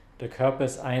Der Körper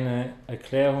ist eine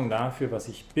Erklärung dafür, was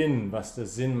ich bin, was der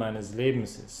Sinn meines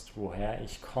Lebens ist, woher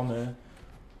ich komme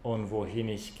und wohin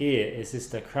ich gehe. Es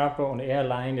ist der Körper und er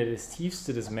allein, der das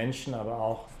Tiefste des Menschen, aber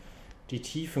auch die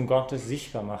Tiefen Gottes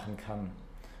sichtbar machen kann.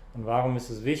 Und warum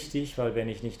ist es wichtig? Weil wenn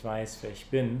ich nicht weiß, wer ich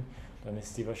bin, dann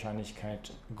ist die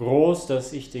Wahrscheinlichkeit groß,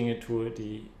 dass ich Dinge tue,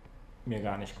 die mir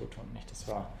gar nicht gut tun. Das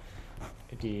war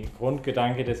die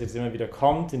Grundgedanke, das jetzt immer wieder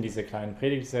kommt in dieser kleinen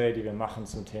Predigtserie, die wir machen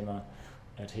zum Thema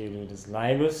Theologie des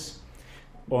Leibes.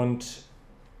 Und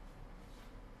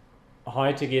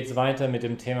heute geht es weiter mit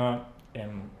dem Thema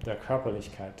der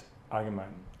Körperlichkeit allgemein.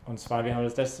 Und zwar, wir haben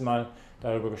das letzte Mal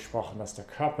darüber gesprochen, dass der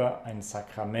Körper ein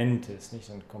Sakrament ist.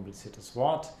 Nicht ein kompliziertes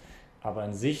Wort, aber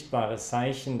ein sichtbares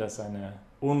Zeichen, das eine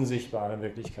unsichtbare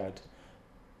Wirklichkeit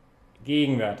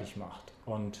gegenwärtig macht.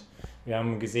 Und wir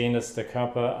haben gesehen, dass der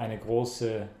Körper eine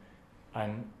große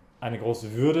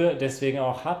Würde deswegen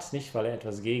auch hat, nicht weil er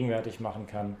etwas gegenwärtig machen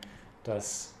kann,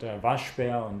 das der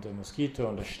Waschbär und der Moskito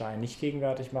und der Stein nicht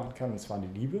gegenwärtig machen kann, und zwar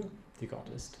die Liebe, die Gott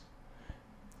ist.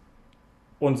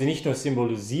 Und sie nicht nur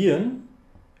symbolisieren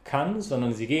kann,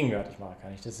 sondern sie gegenwärtig machen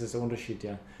kann. Das ist der Unterschied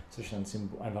zwischen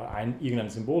irgendeinem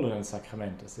Symbol und einem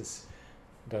Sakrament. Es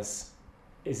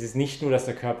ist nicht nur, dass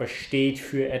der Körper steht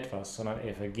für etwas, sondern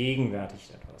er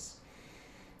vergegenwärtigt etwas.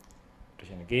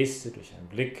 Durch eine Geste, durch einen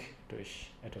Blick,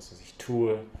 durch etwas, was ich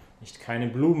tue. Nicht keine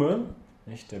Blume,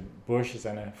 nicht der Bursche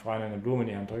seiner Freundin eine Blume in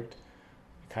die Hand drückt,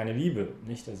 keine Liebe.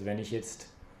 Nicht? Also wenn ich jetzt,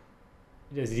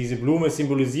 also diese Blume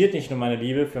symbolisiert nicht nur meine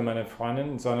Liebe für meine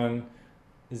Freundin, sondern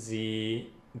sie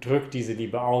drückt diese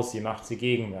Liebe aus, sie macht sie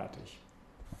gegenwärtig.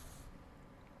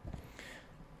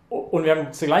 Und wir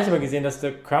haben zugleich aber gesehen, dass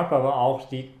der Körper aber auch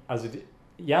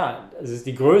es ist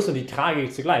die Größe und die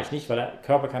Tragik zugleich, nicht? Weil der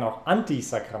Körper kann auch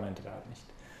Antisakramente werden, nicht?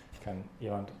 Ich kann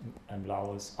jemand ein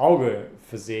blaues Auge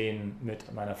versehen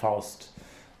mit meiner Faust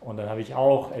und dann habe ich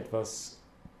auch etwas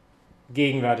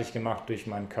gegenwärtig gemacht durch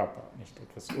meinen Körper, nicht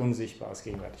etwas Unsichtbares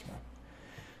gegenwärtig machen.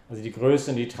 Also die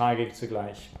Größe und die Tragik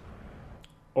zugleich.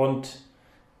 Und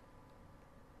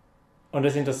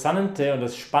das Interessante und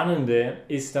das Spannende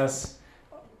ist, dass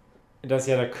ja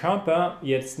der Körper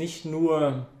jetzt nicht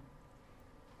nur,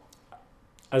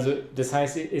 also das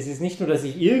heißt, es ist nicht nur, dass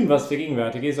ich irgendwas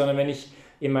vergegenwärtige, sondern wenn ich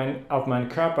auf meinen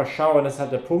Körper schaue, das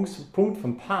hat der Punkt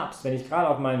vom Papst, wenn ich gerade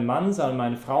auf meinen Mann sein und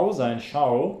meine Frau sein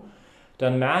schaue,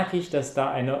 dann merke ich, dass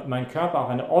mein Körper auch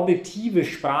eine objektive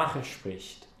Sprache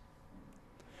spricht.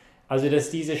 Also dass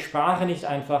diese Sprache nicht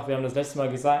einfach, wir haben das letzte Mal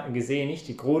gesehen, nicht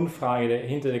die Grundfrage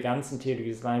hinter der ganzen Theologie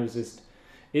des Leibes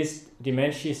ist die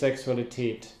menschliche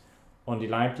Sexualität und die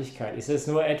Leiblichkeit. Ist es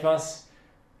etwas,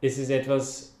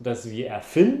 das wir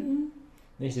erfinden?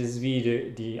 Nicht, ist es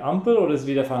wie die Ampel oder ist es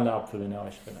wie der fallende Apfel in der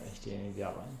Euchrinne, nicht diejenigen, die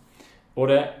arbeiten?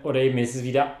 Oder eben ist es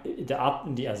wie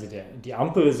die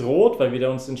Ampel ist rot, weil wir da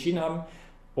uns entschieden haben,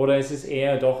 oder ist es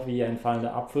eher doch wie ein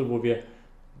fallender Apfel, wo wir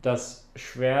das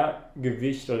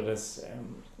Schwergewicht oder das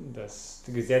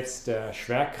Gesetz der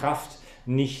Schwerkraft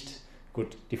nicht,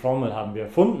 gut, die Formel haben wir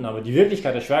erfunden, aber die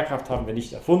Wirklichkeit der Schwerkraft haben wir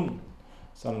nicht erfunden,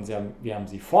 sondern wir haben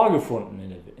sie vorgefunden in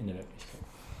der Wirklichkeit.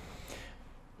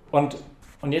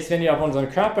 Und jetzt, wenn wir auf unseren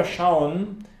Körper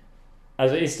schauen,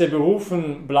 also ist der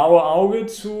berufen, blaue Auge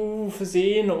zu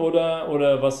versehen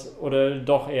oder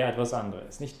doch eher etwas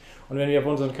anderes, nicht? Und wenn wir auf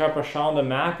unseren Körper schauen, dann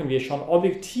merken wir schon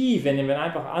objektiv, wenn wir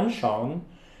einfach anschauen,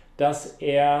 dass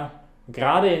er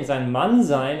gerade in seinem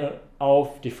Mannsein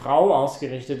auf die Frau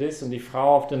ausgerichtet ist und die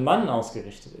Frau auf den Mann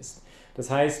ausgerichtet ist.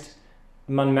 Das heißt,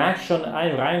 man merkt schon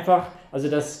einfach, also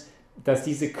dass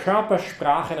diese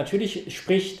Körpersprache natürlich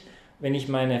spricht, wenn ich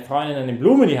meine Freundin eine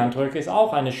Blume in die Hand drücke, ist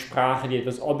auch eine Sprache, die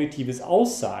etwas Objektives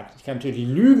aussagt. Ich kann natürlich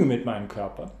lügen mit meinem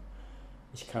Körper.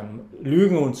 Ich kann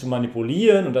lügen, um zu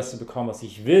manipulieren und das zu bekommen, was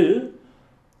ich will.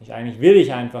 Eigentlich will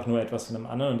ich einfach nur etwas von einem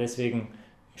anderen und deswegen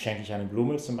schenke ich eine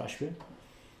Blume zum Beispiel.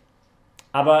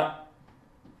 Aber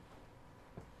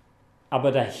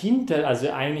dahinter, also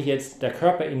eigentlich jetzt der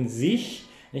Körper in sich,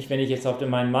 nicht, wenn ich jetzt auf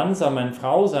meinen Mannsein, meine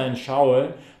Frau sein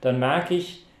schaue, dann merke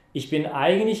ich, ich bin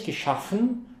eigentlich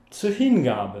geschaffen zur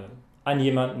Hingabe an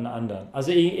jemanden anderen.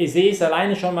 Also ich sehe es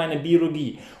alleine schon meine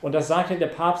Biologie. Und das sagte der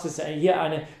Papst, ist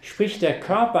hier spricht der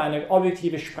Körper eine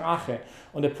objektive Sprache.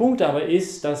 Und der Punkt aber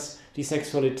ist, dass die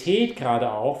Sexualität gerade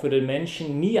auch für den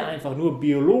Menschen nie einfach nur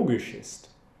biologisch ist.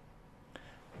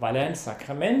 Weil er ein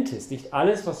Sakrament ist. Nicht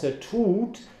alles, was er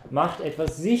tut, macht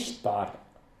etwas sichtbar.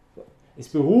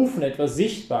 Ist berufen, etwas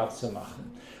sichtbar zu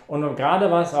machen. Und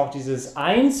gerade was auch dieses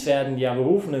Einswerden, die ja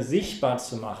berufen ist, sichtbar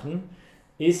zu machen,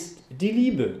 ist die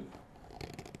Liebe.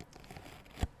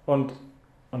 Und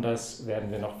das werden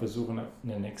wir noch versuchen in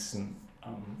den nächsten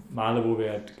Male, wo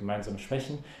wir gemeinsam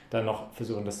sprechen, dann noch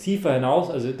versuchen, das tiefer hinaus,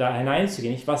 also da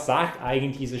hineinzugehen. Nicht? Was sagt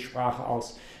eigentlich diese Sprache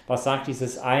aus? Was sagt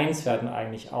dieses Einswerden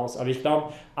eigentlich aus? Aber ich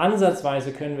glaube,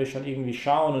 ansatzweise können wir schon irgendwie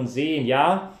schauen und sehen,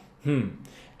 ja,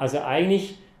 also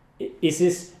eigentlich ist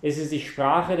es die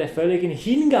Sprache der völligen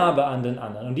Hingabe an den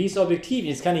anderen. Und die ist objektiv.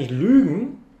 Jetzt kann ich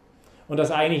lügen und das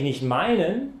eigentlich nicht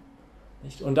meinen,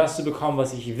 nicht? Und das zu bekommen,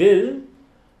 was ich will.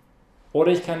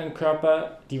 Oder ich kann den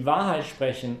Körper die Wahrheit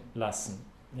sprechen lassen.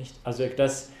 Nicht? Also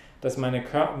dass meine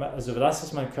Körper, also das,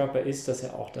 was mein Körper ist, dass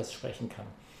er auch das sprechen kann.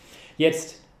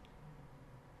 Jetzt,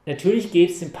 natürlich geht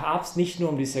es dem Papst nicht nur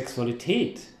um die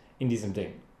Sexualität in diesem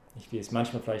Ding. Nicht, wie es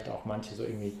manchmal vielleicht auch manche so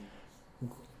irgendwie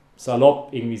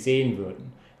salopp irgendwie sehen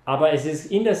würden. Aber es ist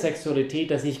in der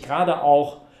Sexualität, dass ich gerade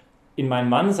auch in meinem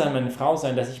Mannsein, meine Frau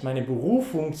sein, dass ich meine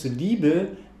Berufung zur Liebe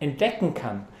entdecken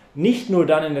kann. Nicht nur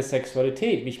dann in der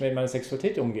Sexualität, wie ich mit meiner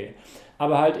Sexualität umgehe,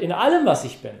 aber halt in allem, was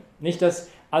ich bin. Nicht, dass,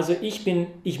 also ich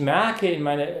merke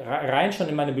schon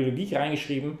in meine Biologie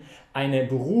reingeschrieben, eine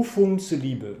Berufung zur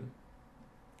Liebe.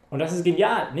 Und das ist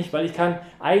genial, nicht? Weil ich kann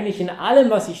eigentlich in allem,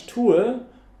 was ich tue,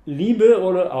 Liebe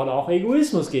oder auch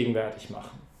Egoismus gegenwärtig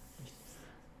machen.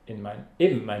 In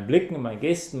meinen Blicken, in meinen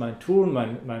Gesten, mein Tun,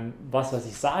 was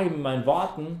ich sage mit meinen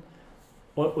Worten.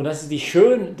 Und das ist wie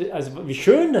schön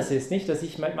das ist, nicht, dass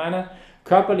ich mit meiner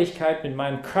Körperlichkeit, mit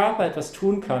meinem Körper etwas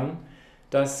tun kann,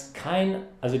 das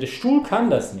also der Stuhl kann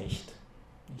das nicht.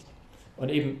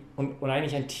 Und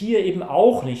eigentlich ein Tier eben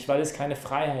auch nicht, weil es keine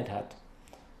Freiheit hat.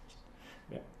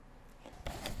 Ja.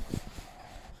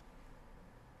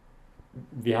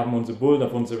 Wir haben unsere Bullen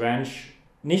auf unsere Ranch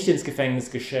nicht ins Gefängnis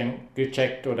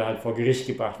gecheckt oder halt vor Gericht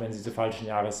gebracht, wenn sie zur falschen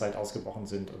Jahreszeit ausgebrochen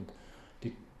sind und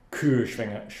die Kühe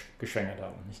geschwängert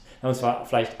haben. Nicht? Wir haben uns zwar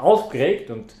vielleicht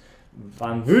aufgeregt und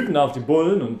waren wütend auf die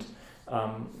Bullen und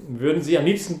würden sie am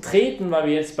liebsten treten, weil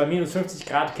wir jetzt bei minus 50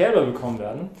 Grad Kälber bekommen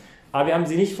werden, aber wir haben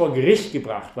sie nicht vor Gericht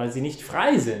gebracht, weil sie nicht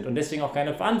frei sind und deswegen auch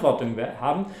keine Verantwortung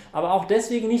haben, aber auch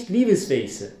deswegen nicht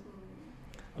liebesfähig sind.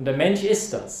 Und der Mensch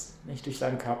ist das, nicht durch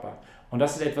seinen Körper. Und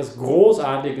das ist etwas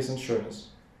Großartiges und Schönes.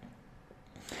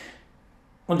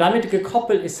 Und damit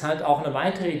gekoppelt ist halt auch eine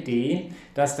weitere Idee,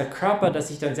 dass der Körper, dass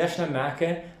ich dann sehr schnell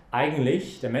merke,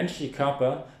 eigentlich der menschliche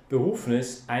Körper berufen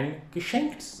ist, ein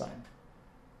Geschenk zu sein.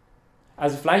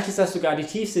 Also vielleicht ist das sogar die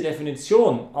tiefste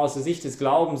Definition aus der Sicht des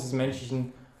Glaubens des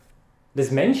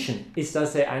Menschen, ist,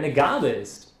 dass er eine Gabe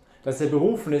ist. Dass er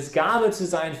berufen ist, Gabe zu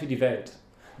sein für die Welt.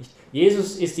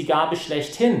 Jesus ist die Gabe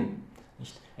schlechthin.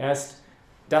 Er ist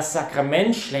das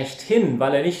Sakrament schlechthin,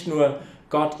 weil er nicht nur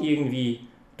Gott irgendwie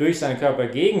durch seinen Körper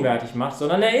gegenwärtig macht,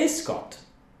 sondern er ist Gott.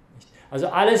 Also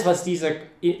alles, was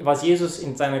Jesus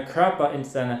in seiner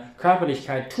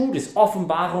Körperlichkeit tut, ist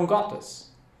Offenbarung Gottes.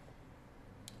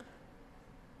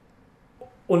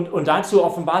 Und dazu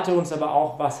offenbart er uns aber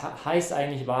auch, was heißt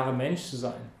eigentlich, wahrer Mensch zu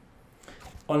sein.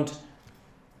 Und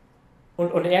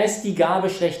er ist die Gabe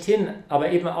schlechthin,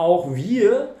 aber eben auch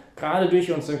wir, gerade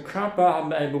durch unseren Körper,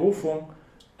 haben eine Berufung,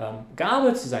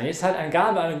 Gabe zu sein. Jetzt hat eine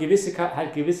Gabe gewisse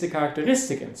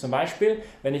Charakteristiken. Zum Beispiel,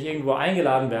 wenn ich irgendwo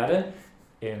eingeladen werde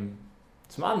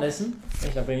zum Abendessen,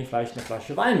 dann bringe ich vielleicht eine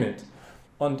Flasche Wein mit.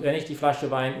 Und wenn ich die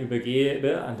Flasche Wein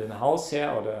übergebe an den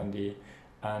Hausherr oder an die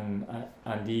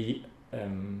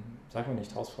sagen wir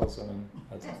nicht Hausfrau, sondern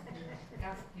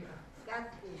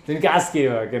den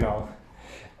Gastgeber, genau.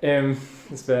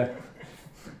 Das wäre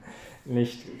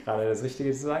nicht gerade das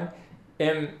Richtige zu sagen.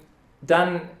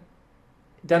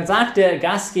 Dann sagt der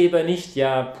Gastgeber nicht,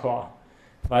 ja,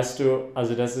 weißt du,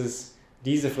 also das ist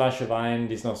diese Flasche Wein,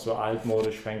 die ist noch so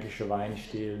altmodisch, fränkischer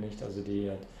Weinstil, nicht? Also die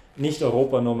hat nicht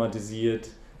Europa normatisiert,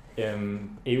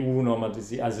 EU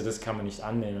normatisiert, also das kann man nicht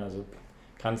annehmen, also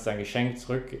kannst dein Geschenk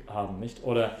zurückhaben, nicht?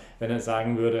 Oder wenn er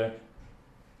sagen würde,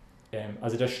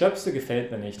 also der Stöpsel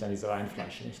gefällt mir nicht an dieser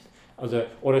Weinflasche, nicht? Also,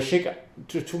 oder schick,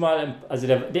 tu mal, also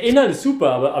der Inhalt ist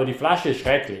super, aber die Flasche ist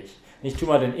schrecklich. Nicht, tu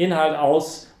mal den Inhalt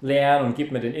ausleeren und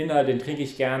gib mir den Inhalt, den trinke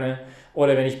ich gerne.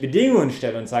 Oder wenn ich Bedingungen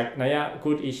stelle und sage, naja,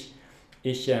 gut, ich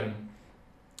nehme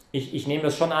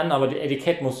das schon an, aber das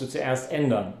Etikett musst du zuerst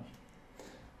ändern.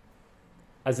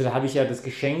 Also da habe ich ja das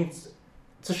Geschenk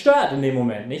zerstört in dem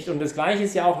Moment, nicht? Und das Gleiche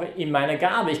ist ja auch in meiner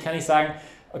Gabe. Ich kann nicht sagen,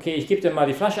 okay, ich gebe dir mal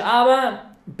die Flasche, aber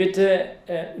bitte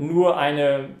nur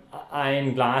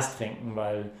ein Glas trinken,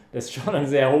 weil das ist schon ein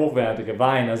sehr hochwertiger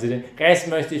Wein. Also den Rest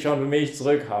möchte ich schon für mich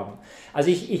zurückhaben. Also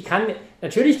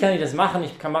natürlich kann ich das machen,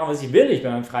 ich kann machen, was ich will, ich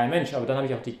bin ein freier Mensch, aber dann habe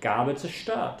ich auch die Gabe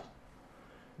zerstört.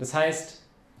 Das heißt,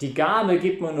 die Gabe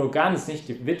gibt man nur ganz, nicht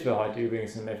die Witwe heute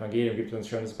übrigens im Evangelium gibt uns ein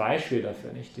schönes Beispiel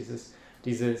dafür, nicht?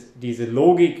 Diese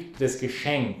Logik des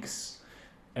Geschenks,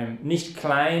 nicht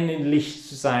kleinlich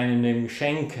zu sein in dem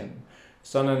Schenken,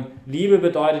 sondern Liebe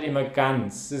bedeutet immer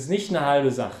ganz. Es ist nicht eine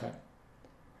halbe Sache.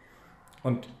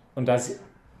 Und das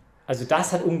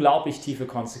hat unglaublich tiefe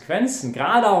Konsequenzen,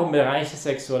 gerade auch im Bereich der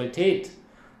Sexualität.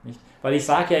 Nicht? Weil ich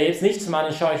sage ja jetzt nicht zum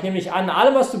anderen, schau, ich nehme dich an,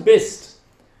 allem was du bist,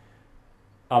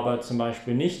 aber zum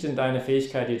Beispiel nicht in deiner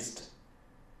Fähigkeit jetzt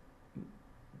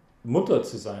Mutter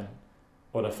zu sein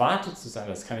oder Vater zu sein.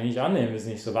 Das kann ich nicht annehmen, wir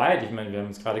sind nicht so weit. Ich meine, wir haben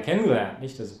uns gerade kennengelernt.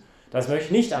 Nicht? Das möchte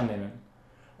ich nicht annehmen.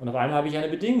 Und auf einmal habe ich eine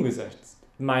Bedingung gesetzt,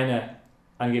 meiner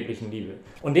angeblichen Liebe.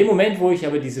 Und in dem Moment, wo ich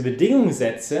aber diese Bedingung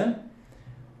setze,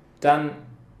 dann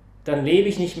lebe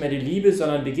ich nicht mehr die Liebe,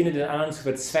 sondern beginne den anderen zu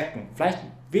verzwecken. Vielleicht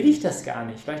will ich das gar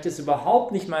nicht, vielleicht ist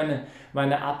überhaupt nicht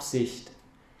meine Absicht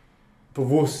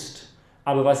bewusst.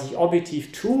 Aber was ich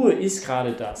objektiv tue, ist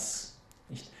gerade das.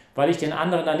 Nicht? Weil ich den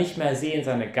anderen dann nicht mehr sehe in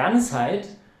seiner Ganzheit,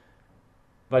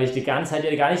 weil ich die Ganzheit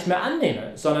ja gar nicht mehr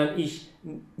annehme, sondern ich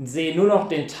sehe nur noch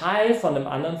den Teil von dem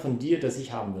anderen, von dir, das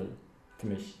ich haben will. Für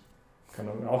mich.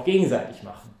 Können wir auch gegenseitig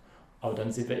machen. Aber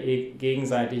dann sind wir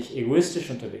gegenseitig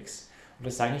egoistisch unterwegs. Und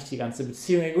das sage ich nicht, die ganze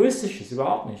Beziehung egoistisch ist,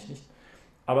 überhaupt nicht.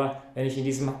 Aber wenn ich in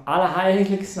diesem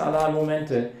allerheiligsten aller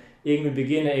Momente irgendwie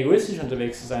beginne, egoistisch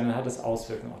unterwegs zu sein, dann hat das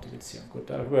Auswirkungen auf die Beziehung. Gut,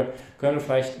 darüber können wir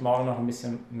vielleicht morgen noch ein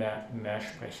bisschen mehr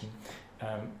sprechen.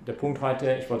 Der Punkt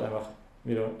heute, ich wollte einfach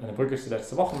wieder eine Brücke zu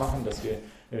letzter Woche machen, dass wir,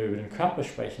 wenn wir über den Körper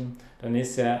sprechen, dann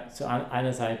ist er zu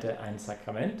einer Seite ein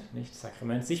Sakrament, nicht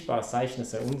Sakrament, sichtbares Zeichen,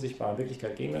 das er unsichtbare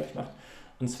Wirklichkeit gegenwärtig macht.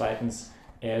 Und zweitens,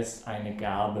 er ist eine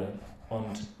Gabe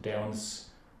und der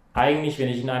uns eigentlich, wenn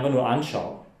ich ihn einfach nur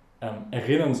anschaue,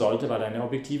 erinnern sollte, weil er eine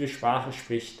objektive Sprache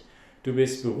spricht, du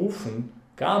bist berufen,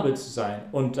 Gabe zu sein.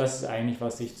 Und das ist eigentlich,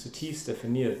 was dich zutiefst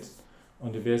definiert.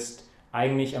 Und du wirst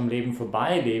eigentlich am Leben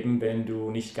vorbeileben, wenn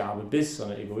du nicht Gabe bist,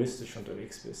 sondern egoistisch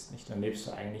unterwegs bist. Nicht? Dann lebst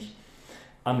du eigentlich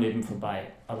am Leben vorbei.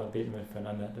 Aber beten wir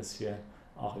füreinander, dass wir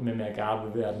auch immer mehr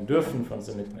Gabe werden dürfen von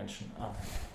unseren Mitmenschen. Amen.